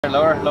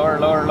Lower, lower,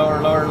 lower,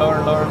 lower, lower, lower,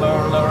 lower,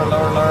 lower, lower,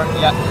 lower, lower.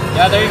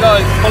 Yeah, there you go.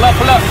 Pull up,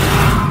 pull up.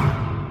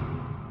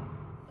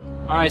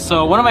 Alright,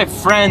 so one of my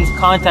friends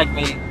contacted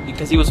me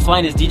because he was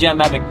flying his DJI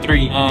Mavic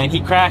 3 and he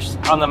crashed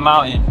on the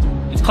mountain.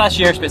 It's Class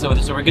G airspace over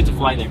there, so we're good to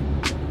fly there.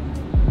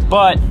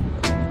 But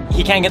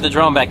he can't get the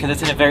drone back because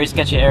it's in a very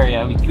sketchy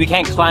area. We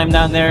can't climb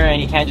down there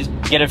and he can't just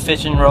get a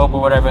fishing rope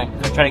or whatever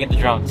and try to get the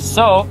drone.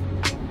 So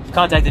he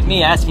contacted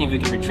me asking if we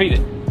could retrieve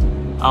it.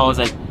 I was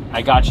like,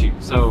 I got you.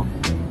 So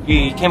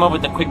we came up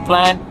with a quick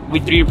plan. We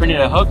 3D printed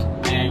a hook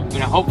and we're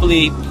gonna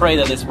hopefully pray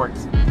that this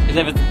works.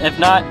 Because if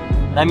not,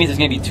 that means there's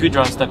gonna be 2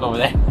 drones stuck over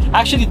there.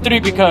 Actually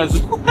 3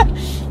 because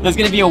there's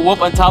gonna be a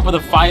whoop on top of the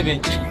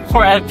 5-inch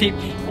for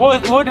FPV.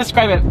 We'll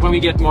describe it when we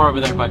get more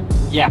over there, but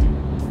yeah.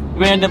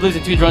 We're gonna end up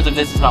losing 2 drones if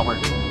this does not work.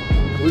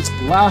 It was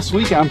last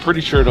week, I'm pretty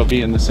sure it'll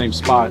be in the same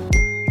spot.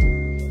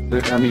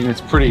 I mean,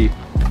 it's pretty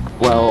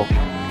well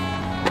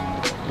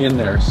in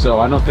there, so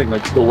I don't think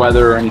like the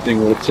weather or anything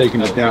would have taken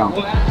it down.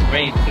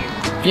 Rain.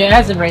 Yeah, it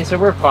hasn't rained, so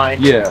we're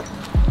fine. Yeah.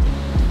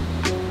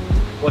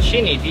 Well,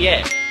 she needs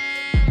it.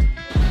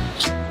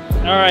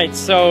 Alright,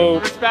 so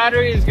first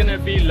battery is gonna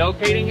be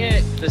locating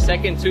it. The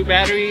second 2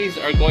 batteries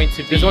are going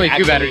to be. There's only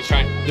 2 batteries.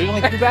 There's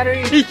only 2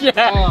 batteries?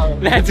 Yeah. Oh.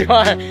 That's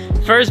why.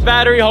 First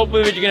battery,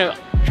 hopefully we're gonna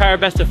try our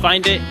best to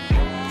find it.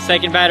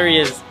 Second battery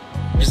is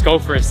just go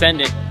for it,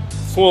 send it.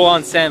 Full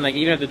on send, like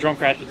even if the drone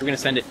crashes, we're gonna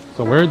send it.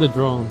 So where's the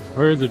drone?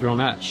 Where is the drone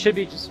at? Should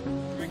be just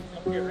right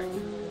up here, right?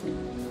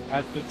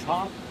 At the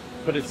top,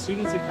 but as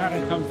soon as it kind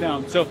of comes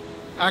down. So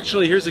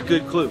actually, here's a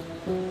good clue.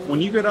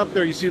 When you get up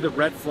there, you see the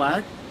red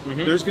flag.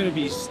 There's going to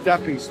be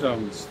stepping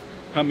stones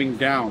coming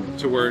down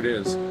to where it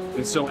is.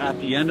 And so at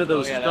the end of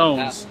those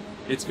stones,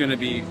 it's going to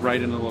be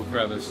right in the little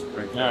crevice.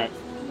 Right there.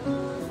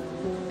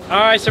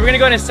 Alright, so we're going to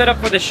go ahead and set up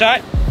for the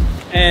shot.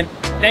 And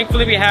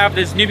thankfully we have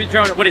this new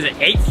drone, what is it,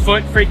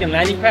 8-foot freaking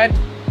landing pad?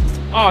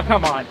 Oh,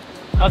 come on.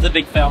 That was a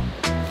big fail.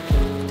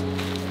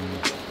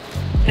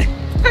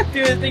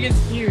 Dude, this thing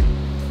is huge.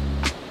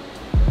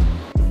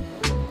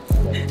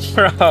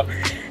 Bro,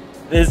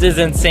 this is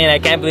insane. I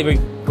can't believe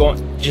we're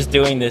just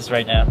doing this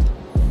right now.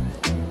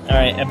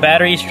 Alright, a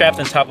battery strapped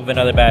on top of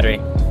another battery.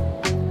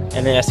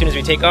 And then as soon as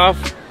we take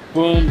off,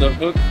 boom, the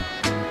hook.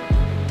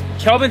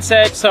 Kelvin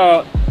said,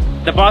 so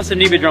the boss of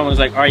Newbie Drone was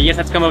like, alright, you guys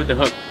have to come up with the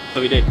hook.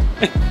 So we did.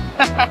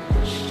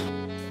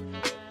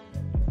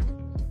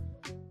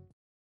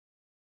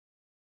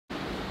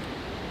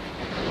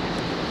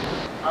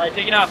 Alright,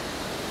 take it off.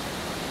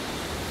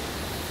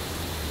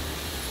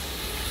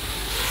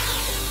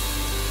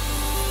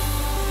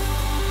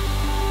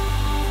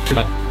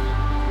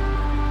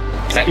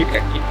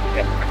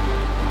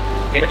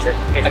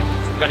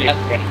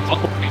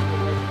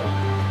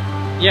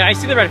 Yeah, I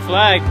see the red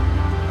flag.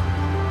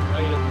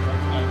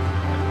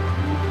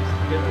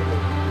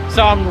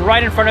 So I'm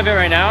right in front of it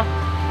right now.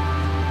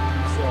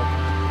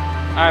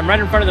 I'm right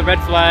in front of the red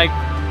flag.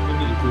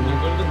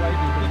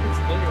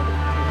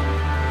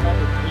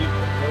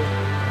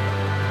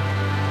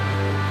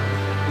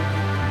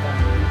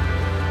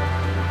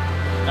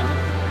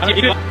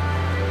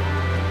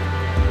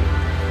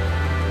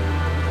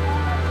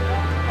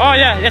 Oh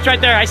yeah, that's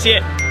right there. I see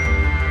it.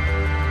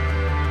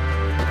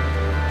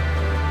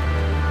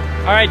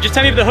 All right, just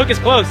tell me if the hook is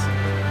close.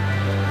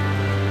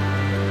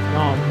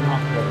 No,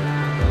 not close.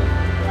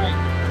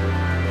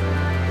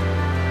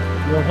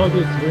 Your hook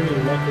is really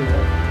lucky.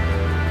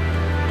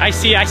 I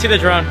see the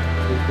drone.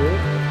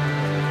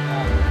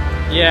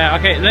 Yeah,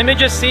 okay, let me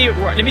just see,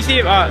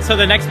 so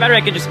the next battery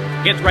I can just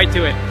get right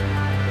to it.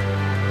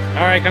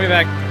 All right, coming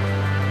back.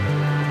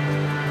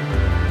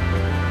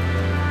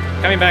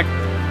 Coming back.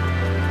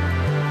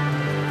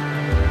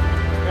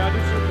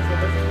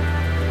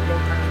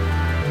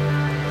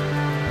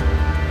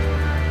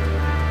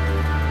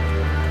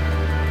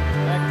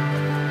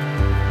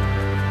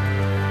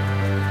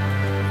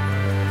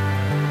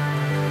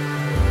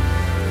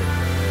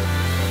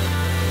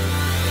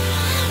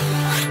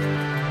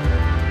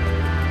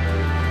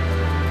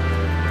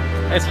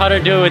 It's hard to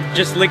do with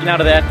just looking out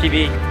of the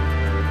FPV.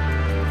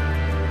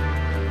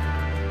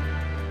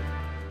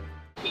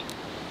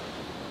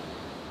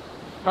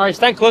 All right,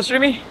 stand closer to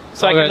me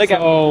so I can look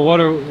at. Oh,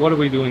 what are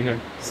we doing here?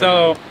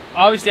 So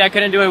obviously I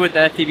couldn't do it with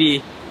the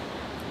FPV.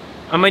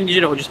 I might need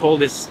you to just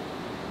hold this.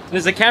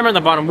 There's a camera on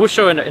the bottom. We'll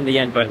show it in the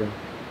end, but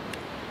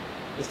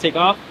let's take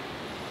off.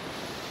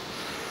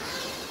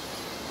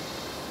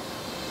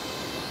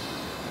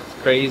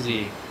 That's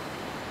crazy.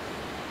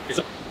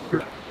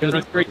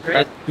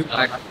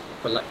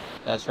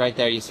 That's right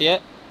there. You see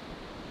it?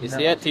 You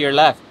see it? To your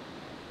left.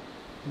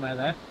 My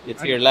left? It's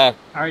to your left.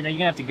 Alright, now you're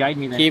gonna have to guide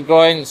me then. Keep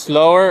going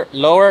slower,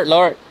 lower,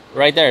 lower.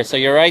 Right there. So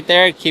you're right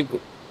there.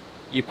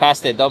 You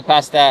passed it. Don't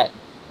pass that.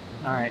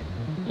 Alright.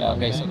 Yeah,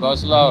 okay, so go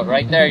slow.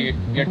 Right there.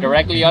 You're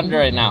directly under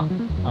it now.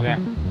 Okay.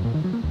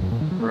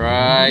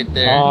 Right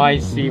there. Oh, I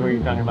see what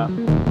you're talking about.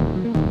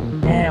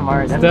 Damn,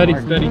 alright. Steady.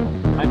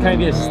 I'm trying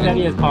to be as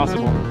steady as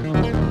possible.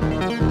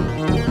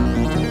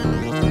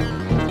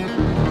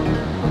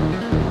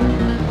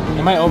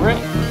 Am I over it?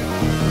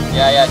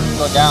 Yeah, just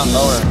go down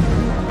lower.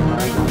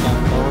 Alright, go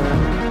down lower.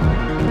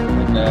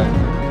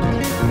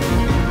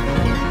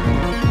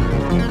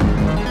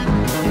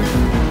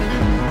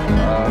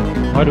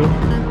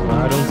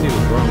 I don't see the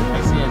drone.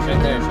 I see it. It's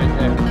right there. It's right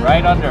there.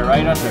 Right under.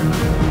 Right under.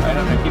 Right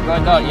under. Keep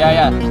going down. Yeah,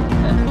 yeah.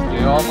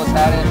 You almost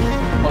had it.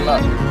 Pull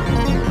up.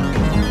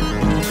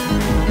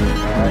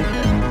 Right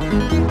there.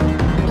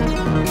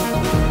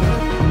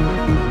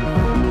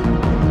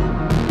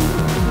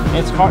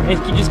 It's hard. It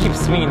just keeps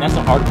swinging. That's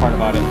the hard part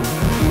about it.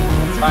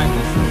 It's fine.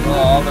 Just go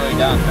all the way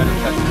down. Try to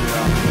touch the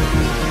drone.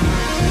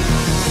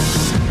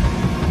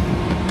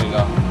 There you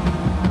go.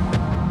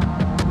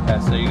 Yeah,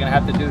 so you're gonna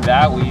have to do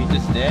that. What you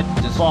just did.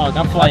 Just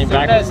I'm flying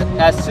back.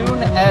 As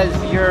soon as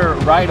you're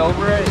right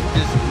over it,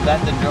 just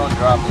let the drone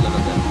drop a little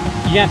bit.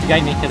 You have to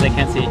guide me because I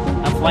can't see.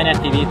 I'm flying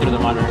FPV through the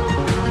monitor.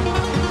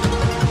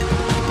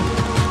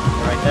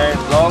 Right there.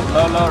 Low,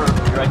 low, lower.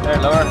 Right there.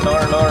 Lower,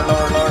 lower, lower,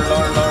 lower, lower,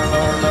 lower, lower,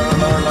 lower, lower,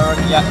 lower, lower.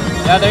 Yeah.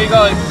 Yeah, there you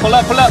go. Pull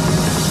up, pull up.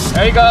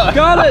 There you go.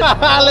 Got it.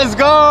 Let's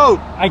go.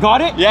 I got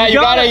it? Yeah, you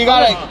got it. You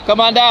got it.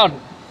 Come on down.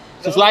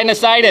 Just line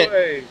aside it.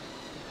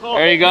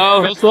 There you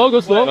go. Go slow, go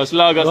slow. Go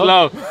slow, go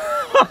slow.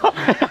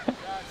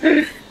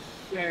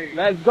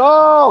 Let's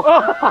go.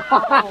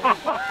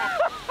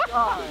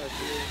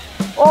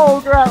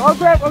 Oh, grab, oh,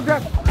 grab, oh,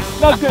 grab.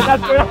 That's good,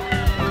 that's good.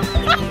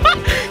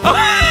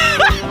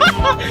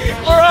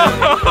 Bro.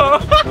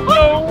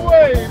 No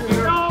way.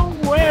 No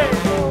way.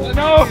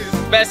 No.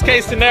 Best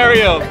case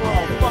scenario.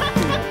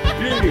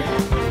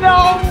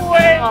 No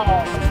way.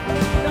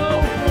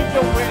 No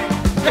freaking way.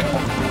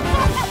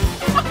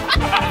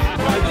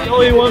 That's the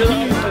only one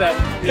piece for that.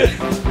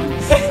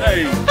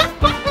 Hey.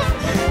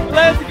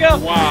 Let's go.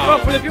 Wow.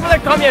 Bro, for the people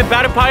that call me a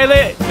battle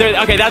pilot,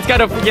 okay, that's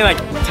gotta freaking like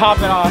top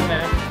it off,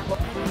 man.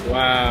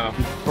 Wow.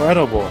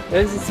 Incredible. It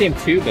doesn't seem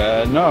too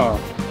bad. No.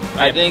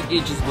 I think you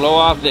just blow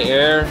off the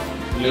air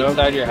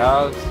inside your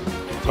house.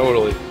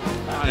 Totally.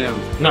 I am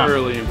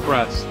thoroughly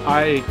impressed.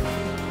 I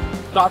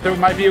thought there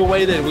might be a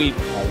way that we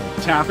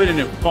tap it and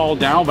it fall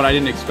down, but I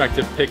didn't expect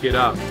to pick it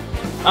up.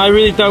 I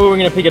really thought we were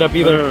gonna pick it up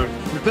either.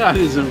 That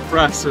is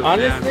impressive.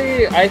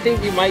 Honestly, man. I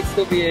think you might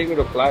still be able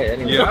to fly it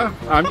anyway. Yeah,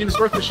 I mean, it's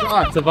worth a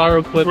shot. It's a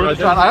viral clip. Worth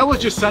a shot. I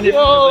always just send it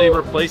and they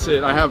replace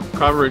it. I have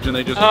coverage and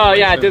they just. Oh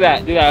yeah, it. do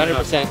that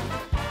 100%.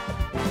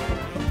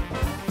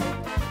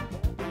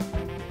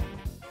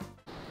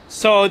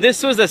 So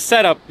this was the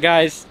setup,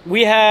 guys.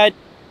 We had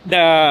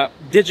the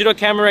digital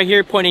camera right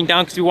here pointing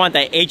down because we want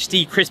that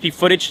HD crispy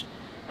footage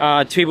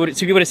to be able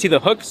to see the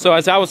hook. So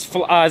as I was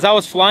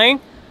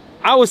flying,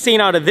 I was seeing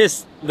out of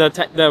this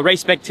the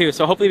race spec too.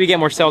 So hopefully we get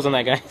more sales on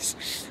that, guys.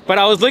 But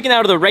I was looking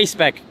out of the race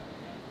spec,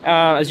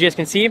 as you guys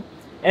can see.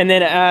 And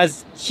then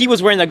as he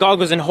was wearing the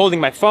goggles and holding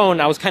my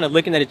phone, I was kind of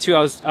looking at it too. I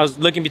was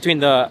looking between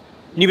the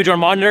Nubidrone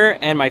monitor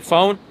and my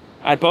phone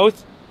at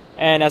both.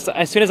 And as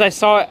soon as I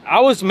saw it,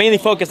 I was mainly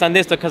focused on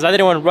this because I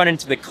didn't want to run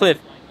into the cliff.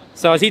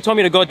 So as he told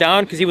me to go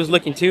down, because he was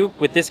looking too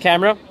with this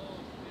camera,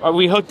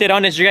 we hooked it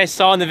on as you guys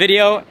saw in the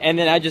video, and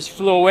then I just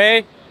flew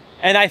away.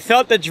 And I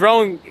felt the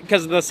drone,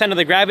 because of the center of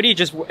the gravity,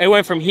 it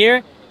went from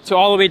here to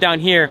all the way down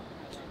here.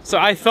 So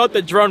I felt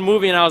the drone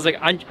moving, and I was like,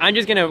 I'm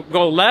just gonna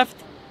go left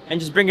and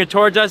just bring it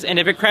towards us. And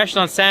if it crashes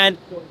on sand,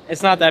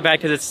 it's not that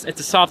bad because it's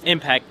a soft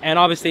impact. And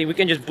obviously we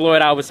can just blow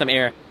it out with some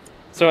air.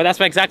 So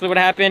that's exactly what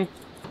happened.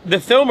 The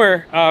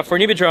filmer for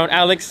Nubidrone,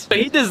 Alex,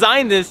 he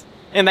designed this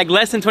in like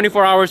less than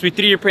 24 hours. We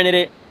 3D printed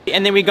it,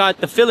 and then we got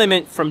the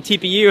filament from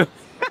TPU.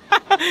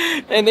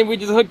 And then we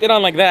just hooked it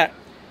on like that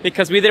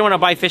because we didn't want to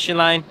buy fishing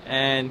line.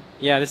 And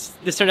yeah,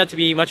 this turned out to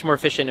be much more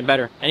efficient and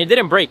better. And it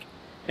didn't break.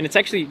 And it's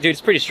actually, dude,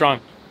 it's pretty strong.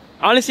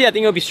 Honestly, I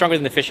think it'll be stronger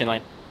than the fishing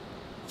line.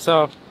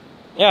 So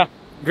yeah,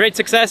 great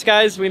success,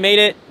 guys. We made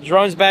it.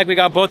 Drones back. We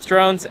got both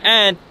drones,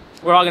 and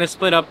we're all gonna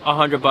split up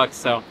 $100.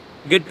 So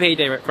good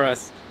payday for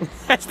us.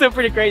 That's still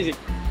pretty crazy.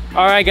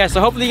 All right, guys,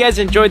 so hopefully you guys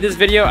enjoyed this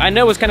video. I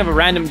know it was kind of a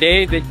random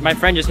day that my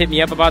friend just hit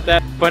me up about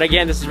that, but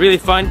again, this is really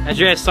fun. As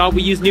you guys saw,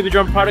 we use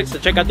Nubidrone products, so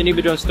check out the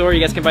Nubidrone store. You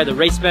guys can buy the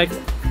race spec,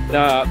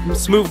 the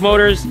smooth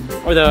motors,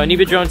 or the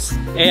Nubidrone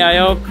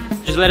AIO.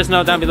 Just let us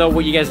know down below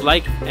what you guys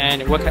like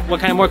and what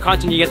kind of more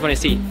content you guys want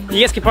to see.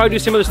 You guys can probably do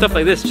similar stuff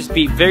like this. Just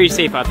be very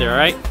safe out there, all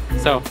right?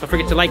 So don't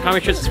forget to like,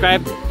 comment, share,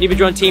 subscribe.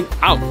 Nubidrone team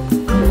out.